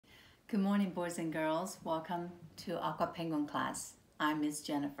Good morning, boys and girls. Welcome to Aqua Penguin class. I'm Miss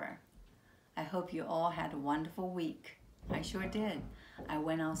Jennifer. I hope you all had a wonderful week. I sure did. I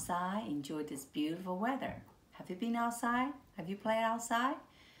went outside, enjoyed this beautiful weather. Have you been outside? Have you played outside?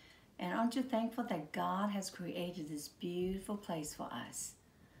 And aren't you thankful that God has created this beautiful place for us?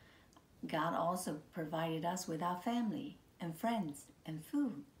 God also provided us with our family and friends and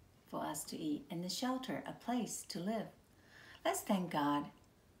food for us to eat and a shelter, a place to live. Let's thank God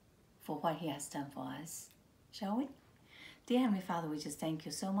for what He has done for us, shall we? Dear Heavenly Father, we just thank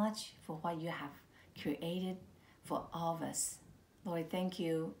you so much for what you have created for all of us. Lord, thank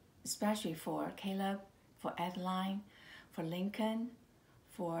you especially for Caleb, for Adeline, for Lincoln,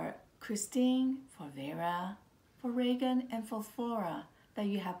 for Christine, for Vera, for Reagan, and for Flora, that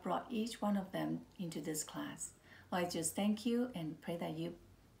you have brought each one of them into this class. Lord, I just thank you and pray that you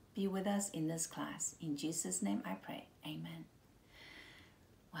be with us in this class. In Jesus' name I pray. Amen.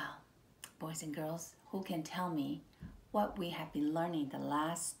 Wow. Boys and girls, who can tell me what we have been learning the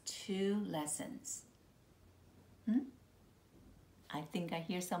last 2 lessons? I think I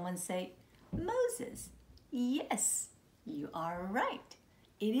hear someone say, Moses. Yes, you are right.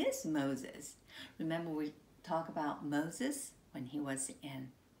 It is Moses. Remember we talked about Moses when he was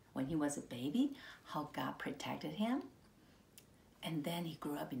a baby, how God protected him. And then he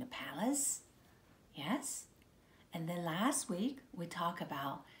grew up in a palace. Yes. And then last week we talked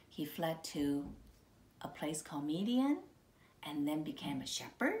about he fled to a place called Midian and then became a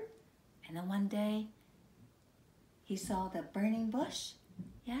shepherd. And then one day he saw the burning bush.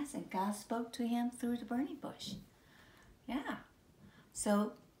 Yes, and God spoke to him through the burning bush. Yeah.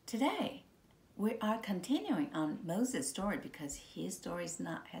 So today we are continuing on Moses' story because his story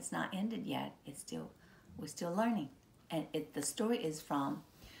has not ended yet. We're still learning. And the story is from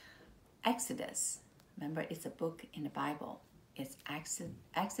Exodus. Remember, it's a book in the Bible. It's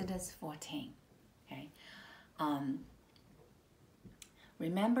Exodus 14. Okay.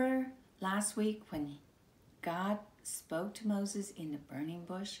 Remember last week when God spoke to Moses in the burning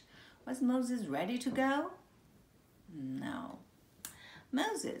bush? Was Moses ready to go? No.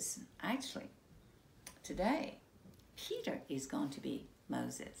 Moses, actually, today, Peter is going to be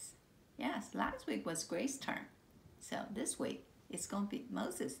Moses. Yes, last week was Grace's turn. So this week, it's going to be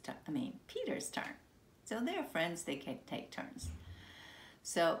Peter's turn. So they're friends, they can take turns.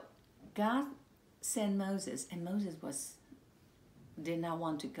 So God sent Moses, and Moses did not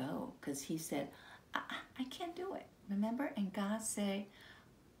want to go because he said, I can't do it. Remember? And God said,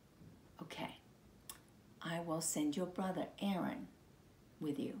 okay, I will send your brother Aaron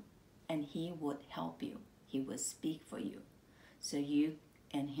with you, and he would help you. He will speak for you. So you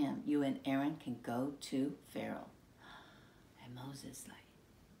and Aaron can go to Pharaoh. And Moses like,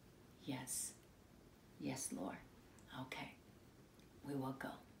 yes, Lord. Okay, we will go.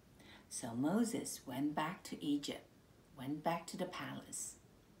 So Moses went back to Egypt, went back to the palace,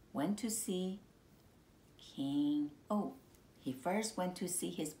 went to see he first went to see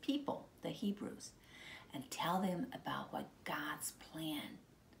his people, the Hebrews, and tell them about what God's plan,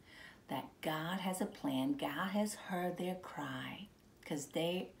 that God has a plan. God has heard their cry because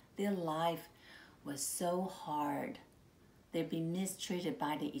their life was so hard. They'd been mistreated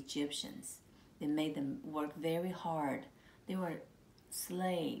by the Egyptians. They made them work very hard. They were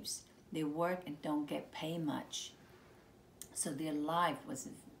slaves. They work and don't get paid much. So their life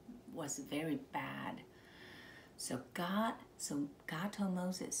was very bad. So God told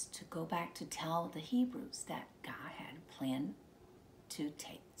Moses to go back to tell the Hebrews that God had a plan to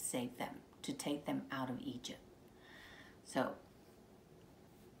save them, to take them out of Egypt. So,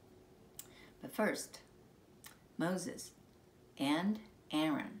 but first, Moses and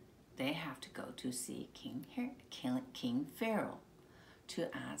Aaron, they have to go to see King Pharaoh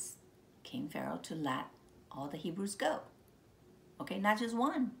to ask King Pharaoh to let all the Hebrews go. Okay, not just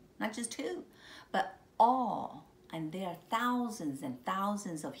one, not just 2, but all. And there are thousands and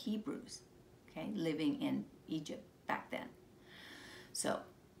thousands of Hebrews, okay, living in Egypt back then. So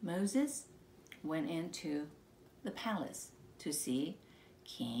Moses went into the palace to see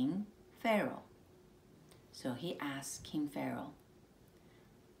King Pharaoh. So he asked King Pharaoh,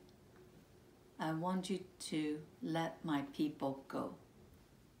 I want you to let my people go.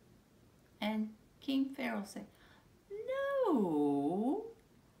 And King Pharaoh said, no,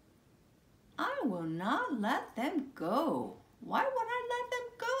 I will not let them go. Why would I let them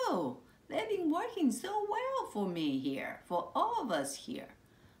go? They've been working so well for me here, for all of us here.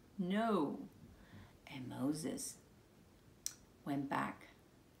 No. And Moses went back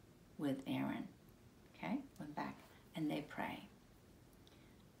with Aaron. Okay, went back and they prayed.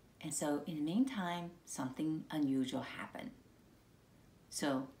 And so in the meantime, something unusual happened.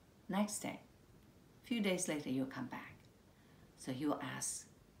 So next day. A few days later, he'll come back. So he will ask.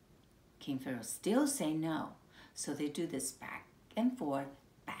 King Pharaoh still say no. So they do this back and forth,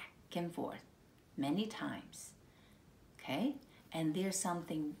 many times. Okay? And there's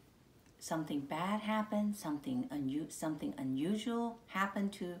something bad happened, something unusual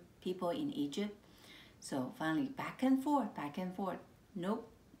happened to people in Egypt. So finally, back and forth.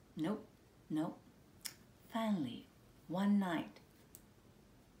 Nope. Finally, one night,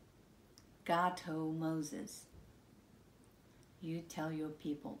 God told Moses, you tell your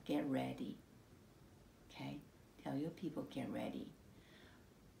people, get ready. Okay? Tell your people, get ready.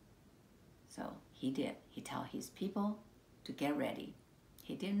 So he did. He told his people to get ready.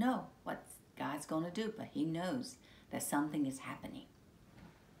 He didn't know what God's going to do, but he knows that something is happening.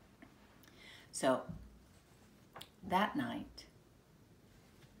 So that night,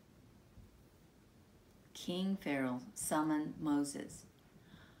 King Pharaoh summoned Moses.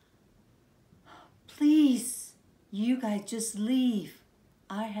 Please, you guys just leave.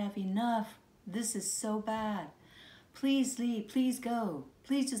 I have enough. This is so bad. Please leave. Please go.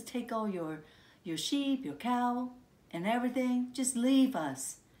 Please just take all your sheep, your cow, and everything. Just leave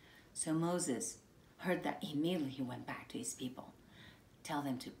us. So Moses heard that. Immediately he went back to his people. Tell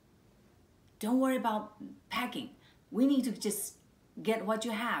them to, don't worry about packing. We need to just get what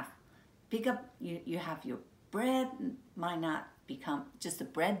you have. Pick up, you have your bread. Might not become just a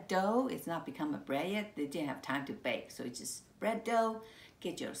bread dough. It's not become a bread yet. They didn't have time to bake. So it's just bread dough.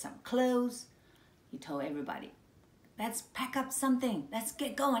 Get you some clothes. He told everybody, let's pack up something. Let's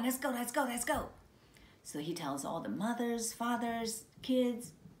get going. Let's go. So he tells all the mothers, fathers,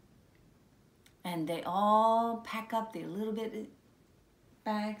 kids, and they all pack up their little bit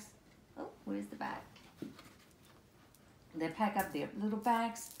bags. Oh, where's the bag? They pack up their little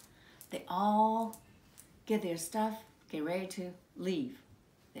bags. They all get their stuff, get ready to leave.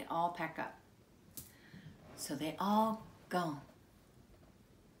 They all pack up. So they all go.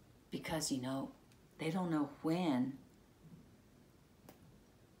 Because, they don't know when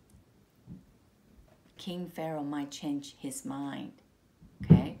King Pharaoh might change his mind.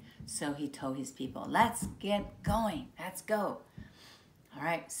 Okay? So he told his people, let's get going. Let's go. All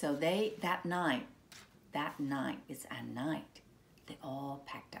right. So that night, it's at night, they all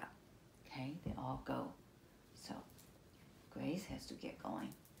packed up. Okay? They all go. So Grace has to get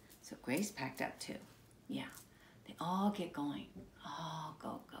going. So Grace packed up too. Yeah. They all get going. All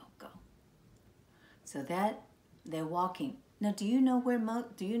go. So that they're walking. Now, do you know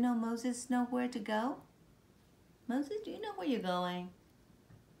Moses know where to go? Moses, do you know where you're going?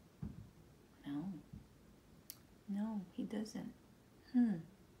 No, he doesn't.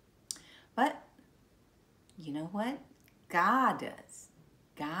 But you know what? God does.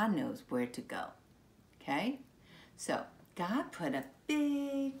 God knows where to go. Okay? So God put a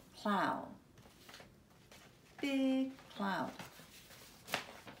big cloud. A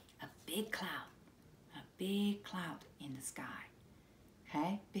big cloud in the sky.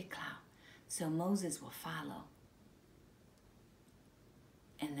 Okay? Big cloud. So Moses will follow.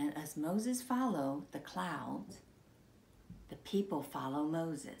 And then as Moses follow the cloud, the people follow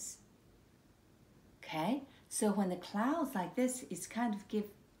Moses. Okay? So when the clouds like this, it's kind of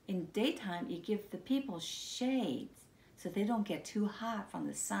in daytime, it gives the people shades so they don't get too hot from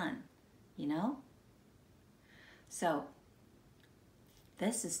the sun, So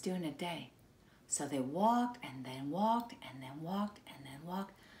this is during the day. So they walked and then walked and then walked and then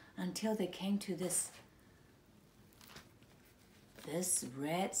walked until they came to this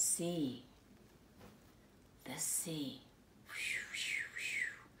Red Sea. The sea.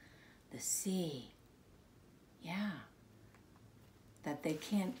 Yeah. That they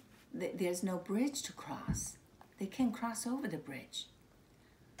can't, there's no bridge to cross. They can't cross over the bridge.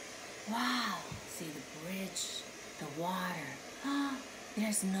 Wow. See the bridge, the water.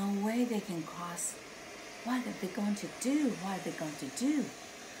 There's no way they can cross. What are they going to do?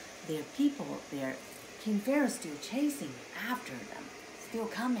 Their people, King Pharaoh's still chasing after them, still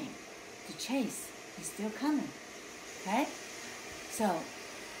coming to chase. He's still coming. Okay? So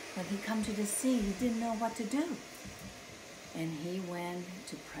when he come to the sea, he didn't know what to do. And he went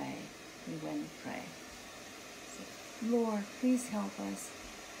to pray. Said, Lord, please help us.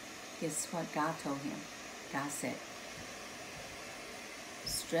 Guess what God told him? God said,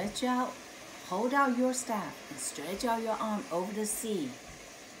 stretch out, hold out your staff, and stretch out your arm over the sea.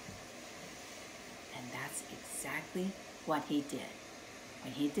 And that's exactly what he did.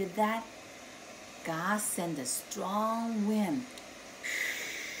 When he did that, God sent a strong wind.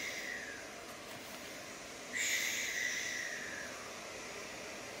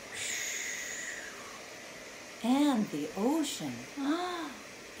 And the ocean,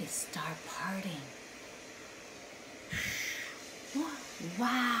 they start parting.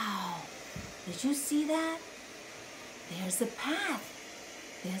 Wow! Did you see that? There's a path.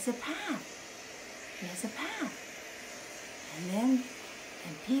 There's a path. There's a path. And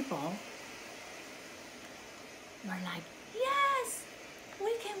people were like, yes,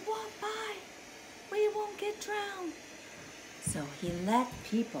 we can walk by. We won't get drowned. So he let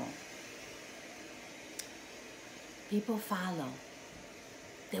people follow.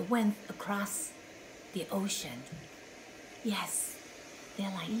 They went across the ocean. Yes.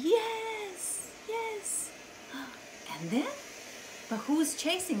 They're like, yes, yes. And then, but who's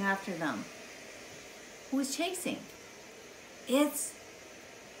chasing after them? Who's chasing? It's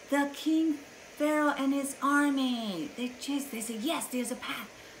the King Pharaoh and his army. They chase, they say, yes, there's a path.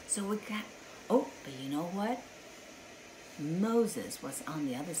 So we got, oh, but you know what? Moses was on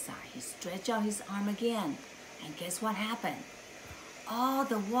the other side. He stretched out his arm again. And guess what happened? All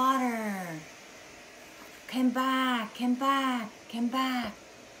the water came back.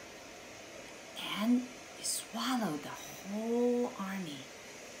 And they swallowed the whole army.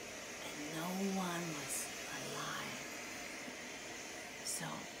 And no one was alive. So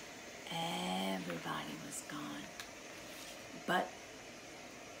everybody was gone. But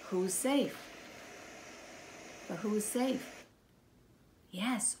who's safe? But who's safe?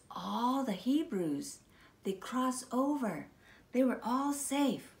 Yes, all the Hebrews, they crossed over. They were all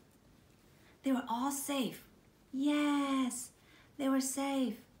safe. They were all safe. Yes, they were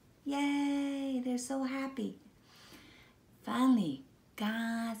safe. Yay, they're so happy. Finally,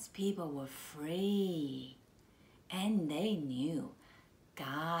 God's people were free. And they knew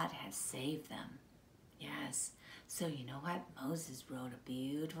God had saved them. Yes. So you know what? Moses wrote a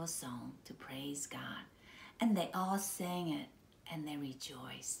beautiful song to praise God. And they all sang it and they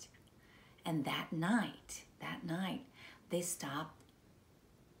rejoiced. And that night, they stopped.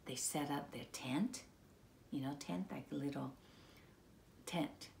 They set up their tent. You know, tent, like a little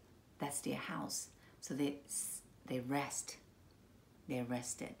tent. That's their house. So they rest. They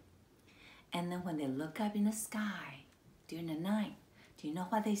rested. And then when they look up in the sky during the night, do you know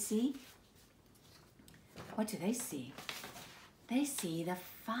what they see? What do they see? They see the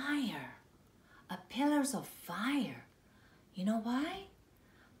fire, pillars of fire. You know why?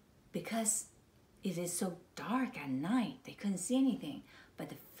 Because it is so dark at night, they couldn't see anything. But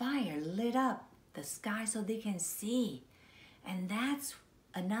the fire lit up the sky so they can see. And that's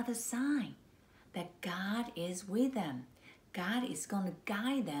another sign that God is with them. God is going to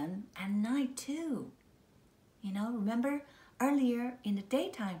guide them at night too. You know, remember earlier in the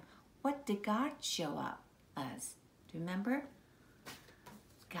daytime, what did God show up us? Do you remember?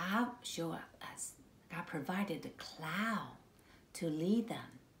 God showed us. God provided the cloud to lead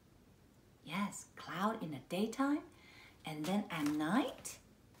them. Yes, cloud in the daytime. And then at night,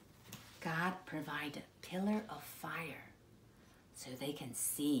 God provided a pillar of fire so they can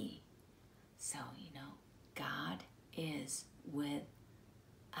see. So, you know, God is with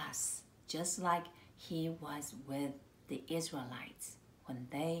us, just like he was with the Israelites when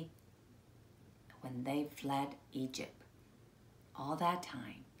they fled Egypt. All that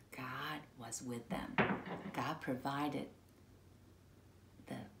time, God was with them. God provided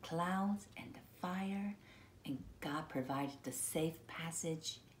the clouds and the fire, and God provided the safe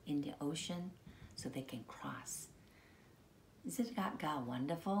passage in the ocean so they can cross. Isn't God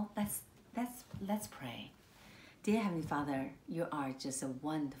wonderful? Let's pray. Dear Heavenly Father, you are just a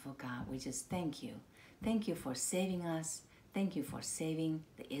wonderful God. We just thank you. Thank you for saving us. Thank you for saving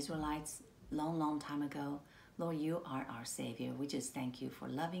the Israelites long time ago. Lord, you are our Savior. We just thank you for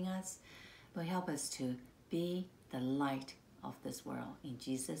loving us. Lord, help us to be the light of this world. In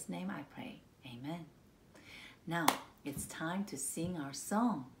Jesus' name I pray. Amen. Now, it's time to sing our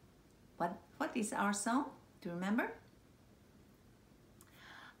song. What is our song? Do you remember?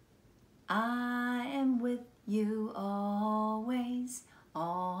 I am with you always,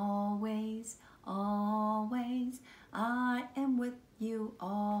 always, always. I am with you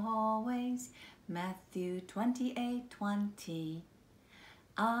always. Matthew 28:20.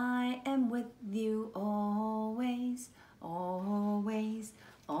 I am with you always, always,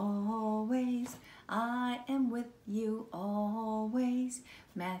 always. I am with you always.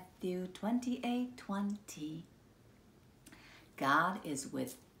 Matthew 28:20. God is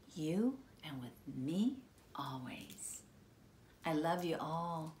with you and with me always. I love you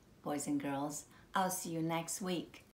all, boys and girls. I'll see you next week.